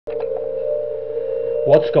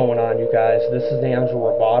What's going on, you guys? This is Angel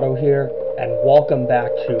Roboto here, and welcome back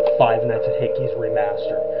to Five Nights at Hickey's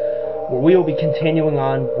Remastered, where we will be continuing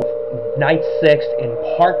on with Night 6 in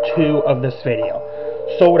Part 2 of this video.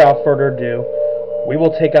 So without further ado, we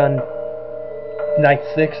will take on Night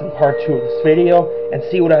 6 in Part 2 of this video and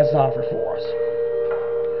see what it has to offer for us.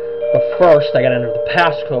 But first, I gotta enter the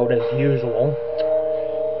passcode as usual.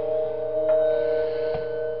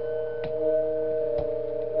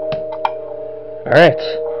 Alright,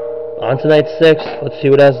 on to Night 6, let's see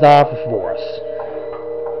what it has to offer for us.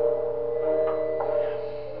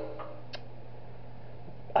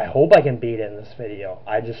 I hope I can beat it in this video,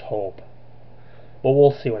 I just hope. But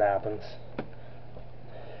we'll see what happens.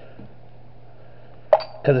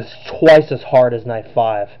 Because it's twice as hard as Night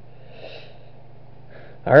 5.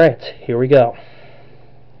 Alright, here we go.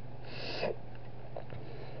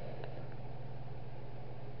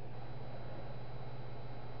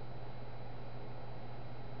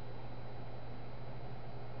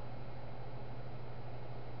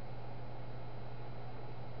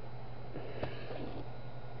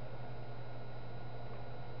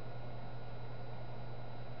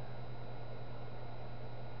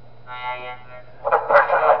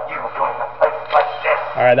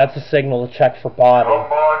 Alright, that's a signal to check for Bobby.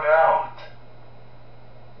 Come on out.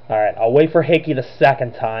 Alright, I'll wait for Hickey the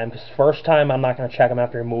second time, because first time I'm not going to check him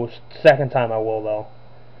after he moves. Second time I will, though.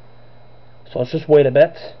 So let's just wait a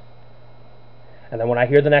bit. And then when I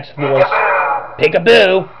hear the next voice,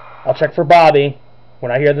 peekaboo, I'll check for Bobby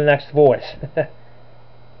when I hear the next voice.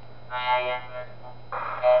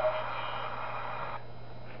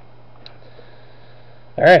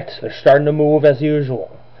 Alright, they're starting to move as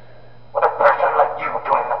usual. What a person like you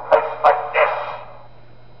doing a place like this?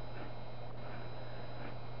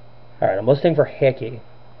 Alright, I'm listening for Hickey.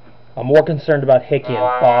 I'm more concerned about Hickey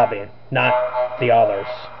and Bobby, not the others.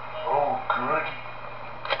 Oh, good.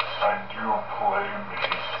 And you play me.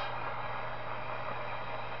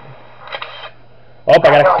 Oh, I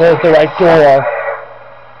gotta close the right door.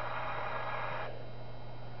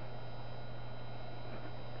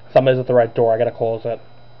 Somebody's at the right door, I gotta close it.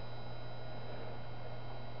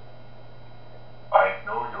 I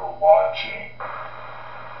know you're watching.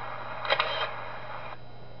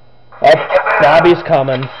 Oh, Bobby's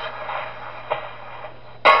coming.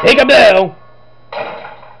 Peekaboo!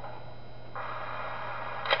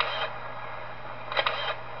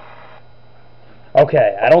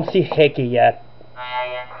 Okay, I don't see Hickey yet.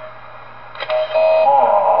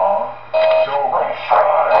 Aww, don't be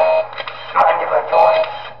shy.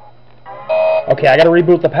 Okay, I gotta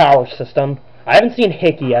reboot the power system. I haven't seen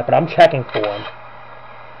Hickey yet, but I'm checking for him.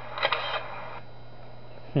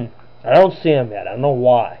 I don't see him yet. I don't know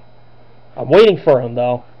why. I'm waiting for him,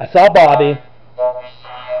 though. I saw Bobby. I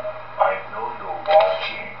know you're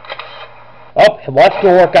watching. Oh, left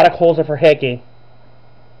door. Gotta close it for Hickey.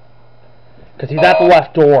 Because he's at the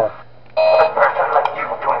left door. What a person like you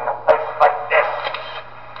doing a place like this?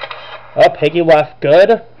 Oh, Hickey left.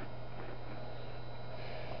 Good.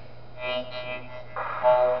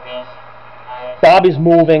 Bobby's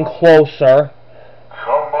moving closer.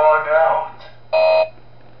 Come on out.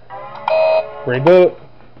 Reboot.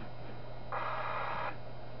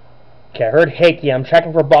 Okay, I heard Hickey. I'm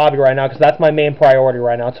checking for Bobby right now because that's my main priority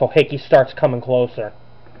right now until Hickey starts coming closer.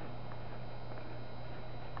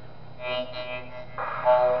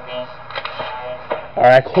 Alright,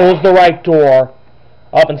 I closed the right door.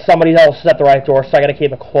 Up, and somebody else is at the right door, so I gotta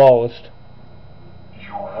keep it closed.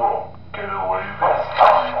 You won't get away this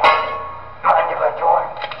time.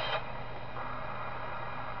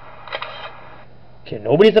 Okay,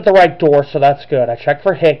 nobody's at the right door, so that's good. I checked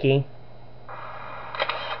for Hickey.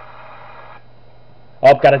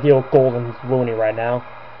 Oh, gotta deal with Golden Looney right now.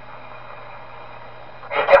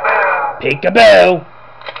 Peekaboo! Peekaboo!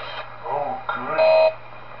 Oh, good.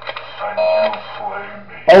 And you play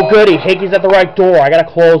me. Oh, goody, Hickey's at the right door. I gotta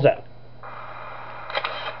close it.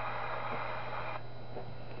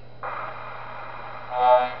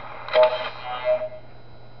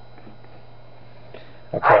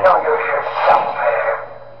 Okay. I know you're here somewhere.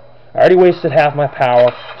 I already wasted half my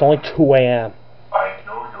power. It's only 2 a.m. I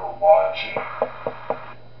know you're watching.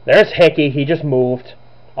 There's Hickey. He just moved.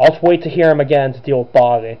 I'll just wait to hear him again to deal with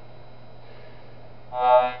Bobby.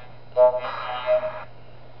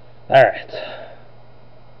 Alright.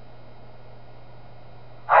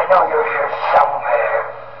 I know you're here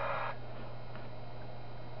somewhere.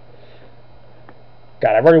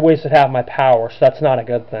 God, I've already wasted half my power, so that's not a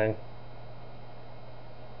good thing.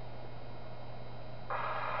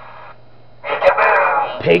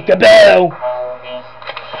 Peekaboo!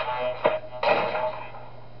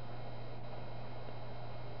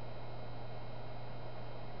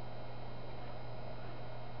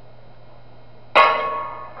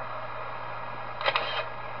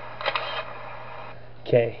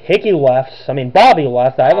 Okay, Hickey left. I mean, Bobby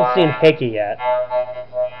left. I haven't seen Hickey yet.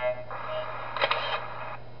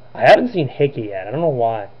 I haven't seen Hickey yet. I don't know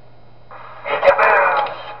why.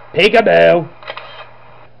 Peekaboo!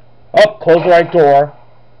 Oh, close the right door.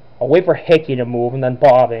 I'll wait for Hickey to move and then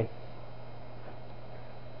Bobby.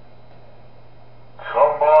 Come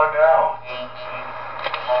on out.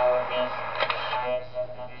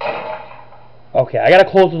 Okay, I gotta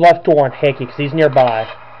close the left door on Hickey because he's nearby.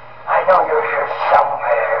 I know you're here somewhere.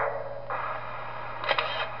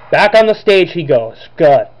 Back on the stage he goes.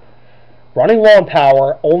 Good. Running low on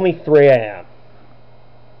power, only 3 a.m.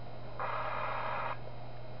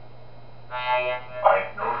 I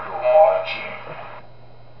know you're watching.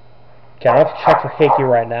 Okay, I have to check for Hickey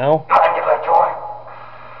right now. Behind the door.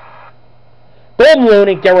 Boom,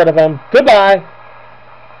 Looney, get rid of him. Goodbye.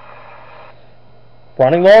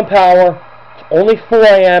 Running low on power. It's only 4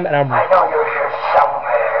 a.m. and I know you're here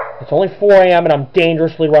somewhere. It's only 4 a.m. and I'm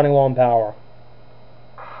dangerously running low on power.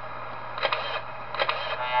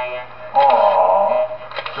 Aww,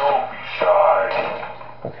 don't be shy.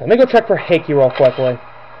 Okay, let me go check for Hickey real quickly.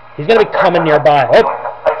 He's gonna be coming nearby. Oh,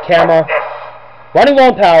 camera. Running low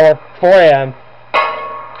on power. 4 a.m.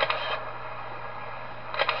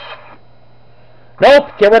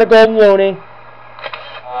 Nope, get rid of Golden Looney.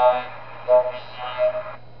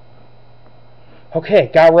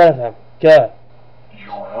 Okay, got rid of him. Good.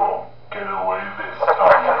 You won't get away this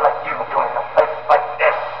time. A person like you doing a place like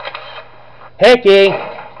this. Hickey!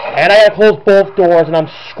 And I gotta close both doors and I'm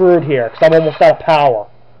screwed here because I'm almost out of power.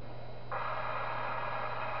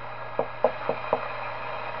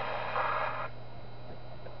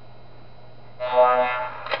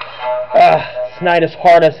 This night is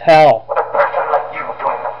hard as hell. What a person like you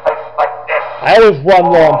doing a place like this. I always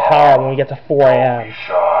run low on power when we get to 4 a.m. Don't be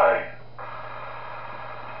shy.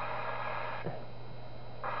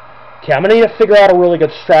 Okay, I'm gonna need to figure out a really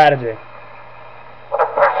good strategy. What a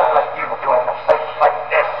person like you doing a place like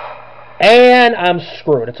this. And I'm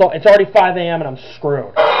screwed. It's already 5 a.m. and I'm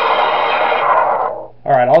screwed.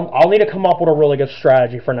 Alright, I'll need to come up with a really good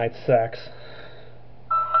strategy for night 6.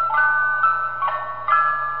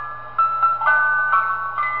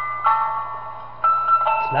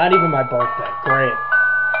 It's not even my birthday. Great.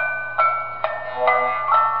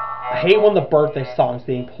 I hate when the birthday song's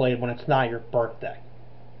being played when it's not your birthday.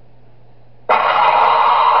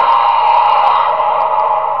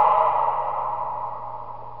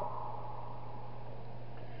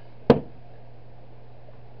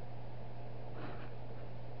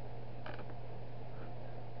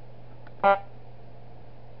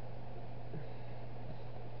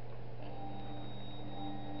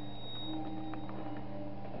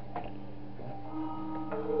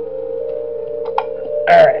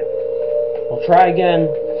 Alright. We'll try again.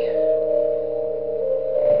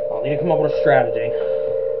 I'll need to come up with a strategy.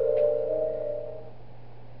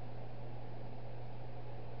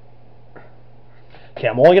 Okay,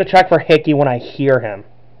 I'm only going to check for Hickey when I hear him.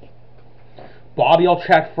 Bobby I'll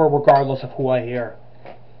check for regardless of who I hear.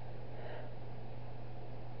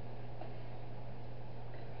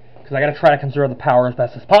 Because I got to try to conserve the power as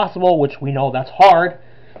best as possible, which we know that's hard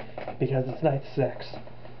because it's night 6.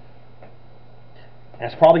 And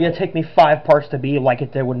it's probably going to take me 5 parts to beat like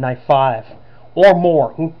it did with night 5. Or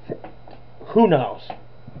more. Who knows?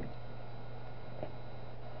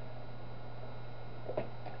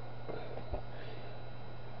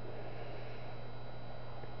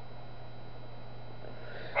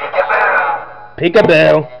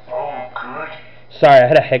 Peekaboo! Oh, good. Sorry, I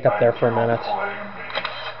had a hiccup there for a minute.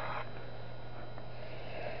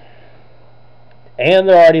 And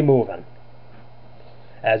they're already moving.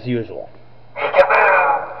 As usual.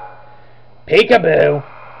 Peekaboo!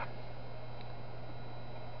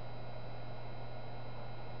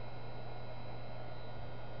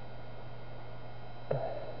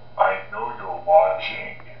 I know you're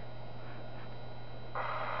watching.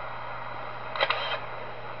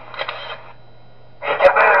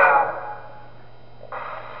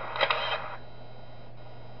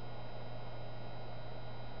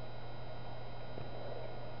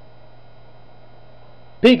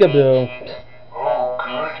 Peekaboo! Oh,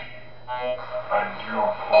 good. And you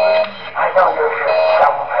play me. I know you're here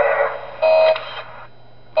somewhere.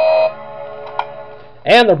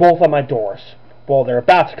 And they're both on my doors. Well, they're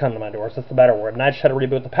about to come to my doors, that's the better word. And I just had to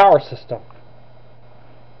reboot the power system.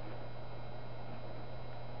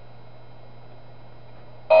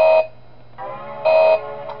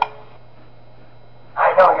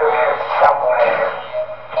 I know you're here somewhere.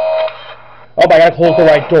 Oh, but I gotta close the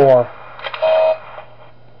right door.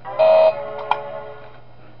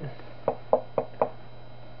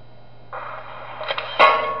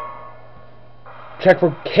 Check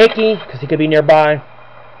for Hickey, because he could be nearby.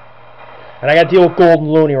 And I gotta deal with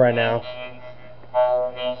Golden Looney right now.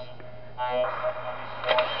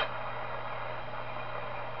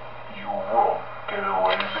 You won't get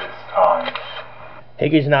away this time.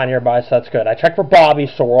 Hickey's not nearby, so that's good. I checked for Bobby,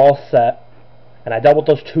 so we're all set. And I dealt with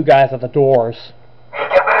those two guys at the doors.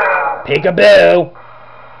 Peekaboo! Peekaboo!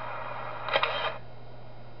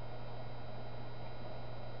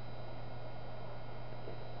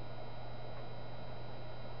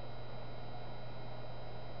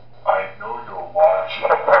 I know you're watching.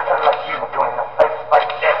 What a person like you doing a place like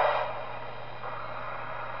this.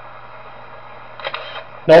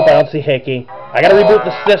 Nope, I don't see Hickey. I gotta reboot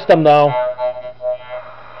the system, though.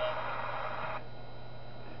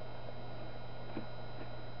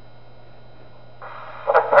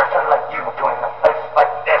 What a person like you doing a place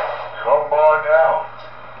like this. Come on out.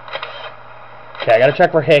 Okay, I gotta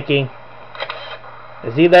check for Hickey.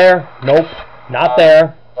 Is he there? Nope, not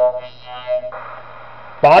there.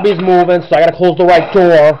 Bobby's moving, so I gotta close the right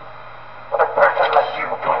door. What a person like you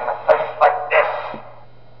doing a place like this.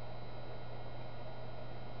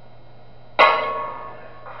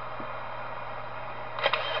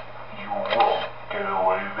 You won't get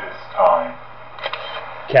away this time.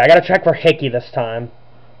 Okay, I gotta check for Hickey this time.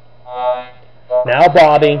 Now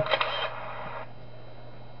Bobby.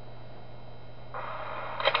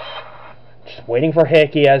 Just waiting for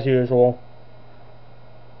Hickey as usual.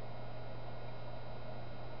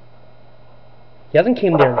 He hasn't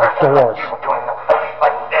came near the doors.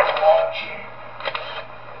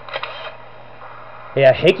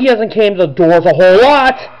 Yeah, Hickey hasn't came to the doors a whole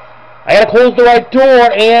lot. I gotta close the right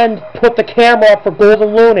door and put the camera up for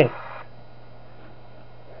Golden Looney.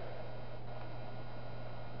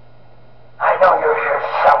 I know you're here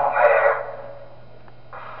somewhere.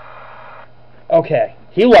 Okay,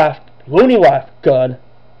 he left. Looney left. Good.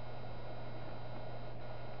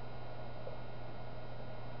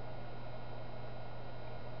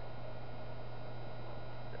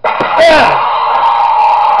 Yeah!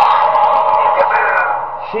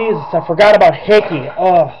 Jesus, I forgot about Hickey.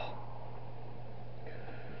 Ugh.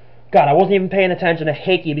 God, I wasn't even paying attention to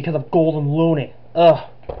Hickey because of Golden Looney. Ugh.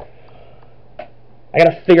 I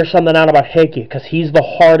gotta figure something out about Hickey, because he's the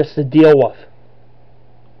hardest to deal with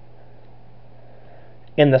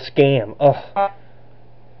in this game. Ugh.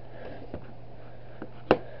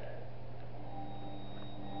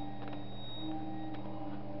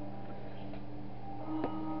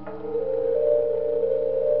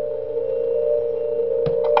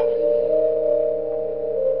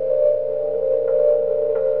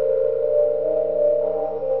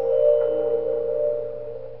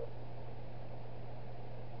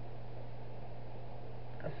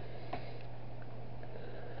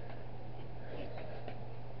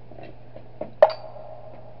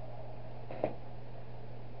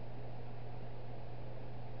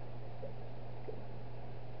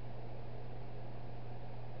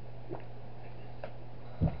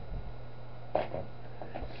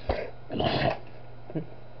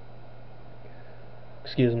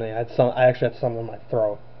 Excuse me, I actually had something in my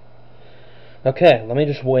throat. Okay, let me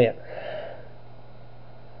just wait.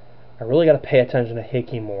 I really gotta pay attention to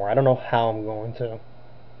Hickey more. I don't know how I'm going to.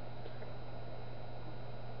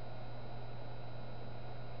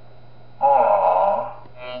 Aww,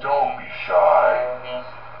 don't be shy.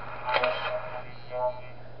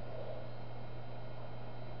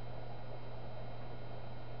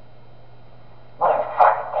 What a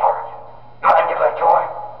fun part. Mind if I join?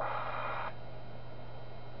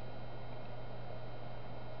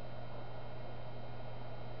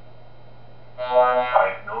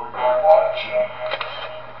 I know you're watching.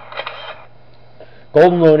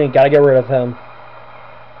 Golden Looney, gotta get rid of him.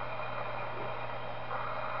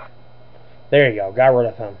 There you go, got rid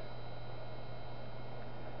of him.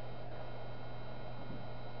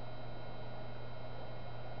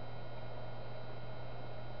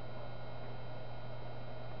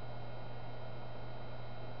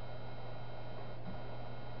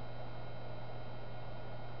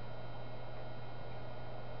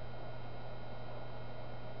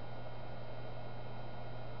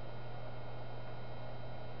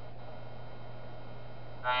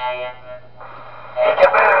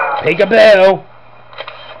 Peekaboo! Peekaboo!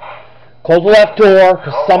 Close the left door,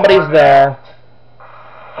 because somebody's there.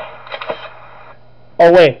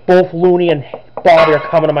 Oh wait, both Looney and Bobby are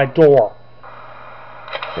coming to my door.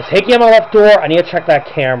 Is Hickey on my left door? I need to check that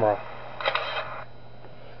camera.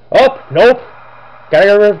 Oh, nope. Gotta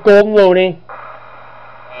get rid of Golden Looney.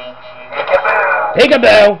 Peekaboo!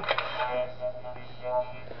 Peekaboo!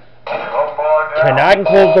 Come on Okay, now I can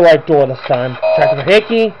close the right door this time. Check for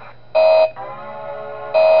Hickey.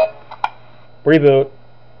 Reboot.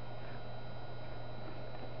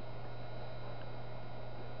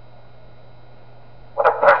 What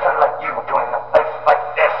a person like you doing in a place like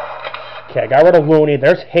this? Okay, I got rid of Looney.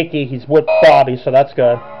 There's Hickey. He's with Bobby, so that's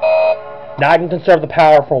good. Now I can conserve the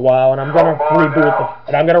power for a while, and I'm gonna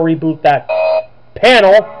reboot that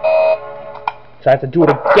panel. So I have to do it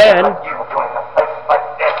again. Like you doing in a place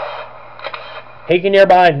like this? Hickey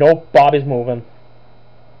nearby. Nope, Bobby's moving.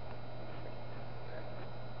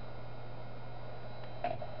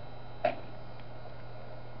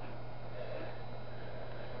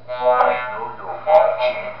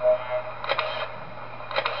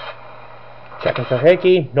 Checking for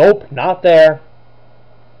Hickey. Nope, not there.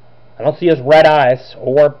 I don't see his red eyes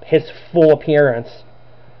or his full appearance.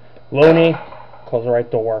 Looney, close the right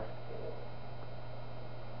door.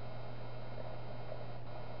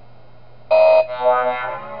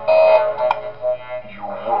 You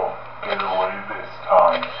won't get away this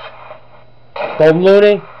time. Golden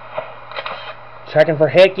Looney. Checking for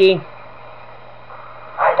Hickey.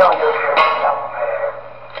 I know you're here somewhere.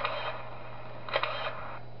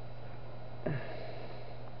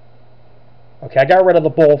 Okay, I got rid of the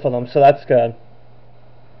both of them, so that's good.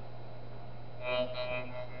 You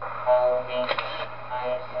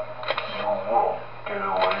won't get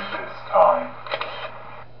away this time.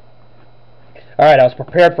 Alright, I was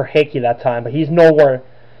prepared for Hickey that time, but he's nowhere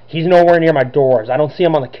near my doors. I don't see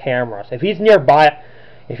him on the cameras. If he's near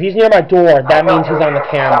my door, that means he's on the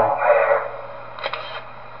camera.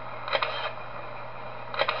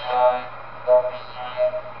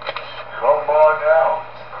 Come on out.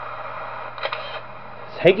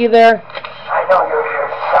 Is Hickey there? I know you're here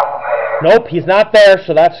somewhere. Nope, he's not there,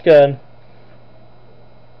 so that's good.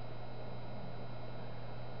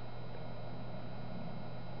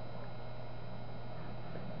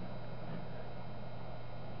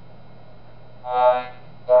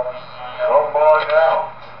 Come on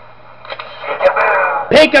out.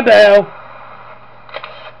 Peekaboo. Peekaboo!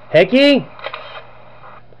 Hickey?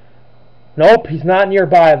 Nope, he's not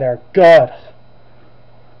nearby there. Good.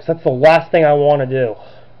 Because that's the last thing I want to do.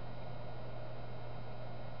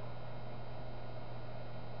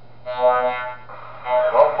 Come on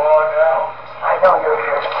out. I know you're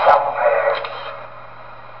here somewhere.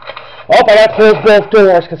 Oh, I gotta close both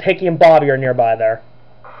doors because Hickey and Bobby are nearby there.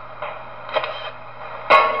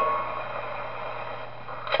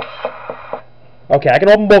 Okay, I can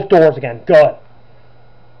open both doors again. Good.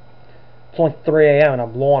 It's only 3 a.m. and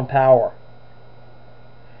I'm low on power.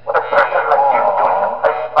 What a person like you doing in a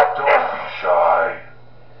place like this? Don't be shy.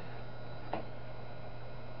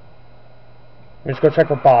 Let me just go check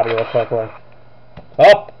for Bobby real quickly.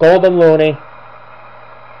 Oh, Golden Looney.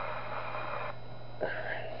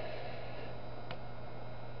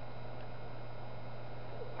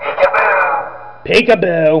 Peekaboo.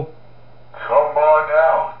 Peekaboo! Come on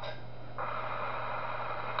out.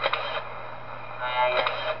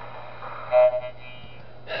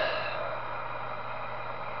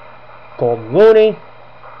 Golden Looney.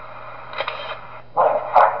 What a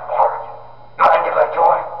fine part. Kind of a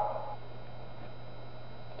joy.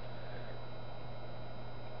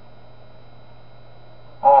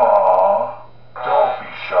 Aww. Don't be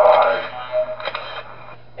shy.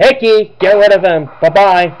 Hickey, get rid of him.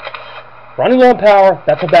 Bye-bye. Running low on power,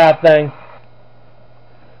 that's a bad thing.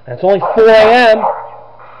 And it's only 4 a.m.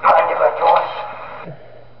 Kind of a joy.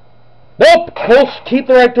 Nope! Keep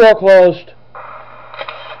the right door closed.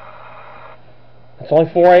 It's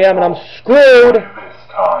only 4 a.m. and I'm screwed. This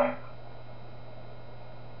time.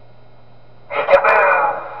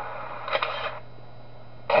 Peekaboo.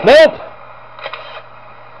 Nope!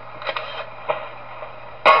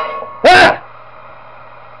 Ah!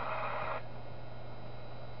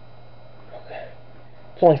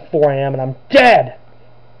 It's only 4 a.m. and I'm dead.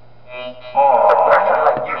 A person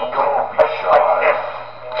like you doing a place like this.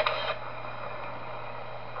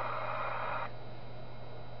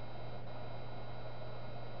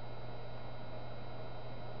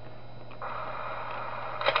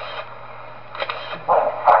 What a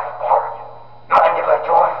fine part. Kind of a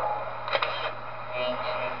joy.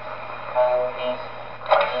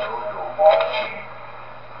 I know you're watching.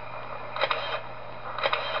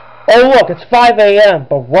 Oh look, it's 5 a.m.,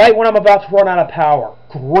 but right when I'm about to run out of power.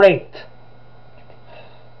 Great.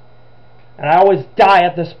 And I always die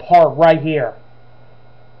at this part right here.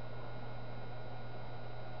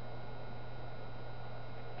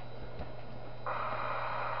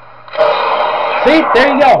 See?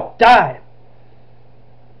 There you go. Die.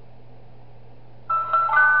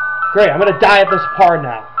 Great, I'm going to die at this part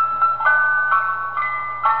now.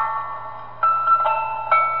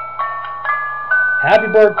 Happy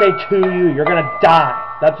birthday to you. You're going to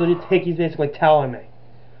die. That's what Hickey's basically telling me.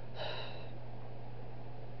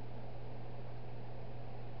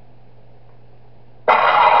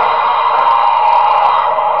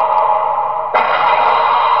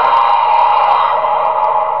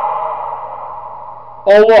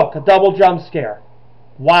 Oh look, a double jump scare.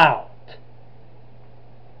 Wow.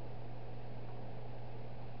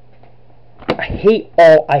 I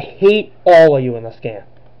hate all of you in this game.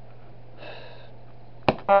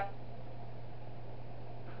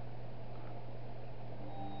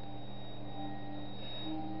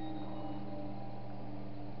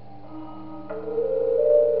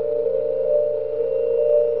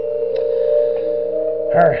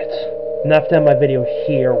 Alright, enough to end my video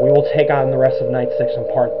here. We will take on the rest of Night 6 in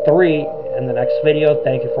Part 3 in the next video.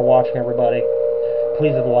 Thank you for watching, everybody.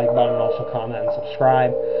 Please hit the like button and also comment and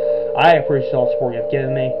subscribe. I appreciate all the support you have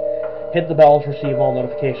given me. Hit the bell to receive all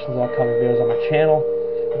notifications of upcoming videos on my channel.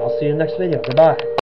 And I'll see you in the next video. Goodbye.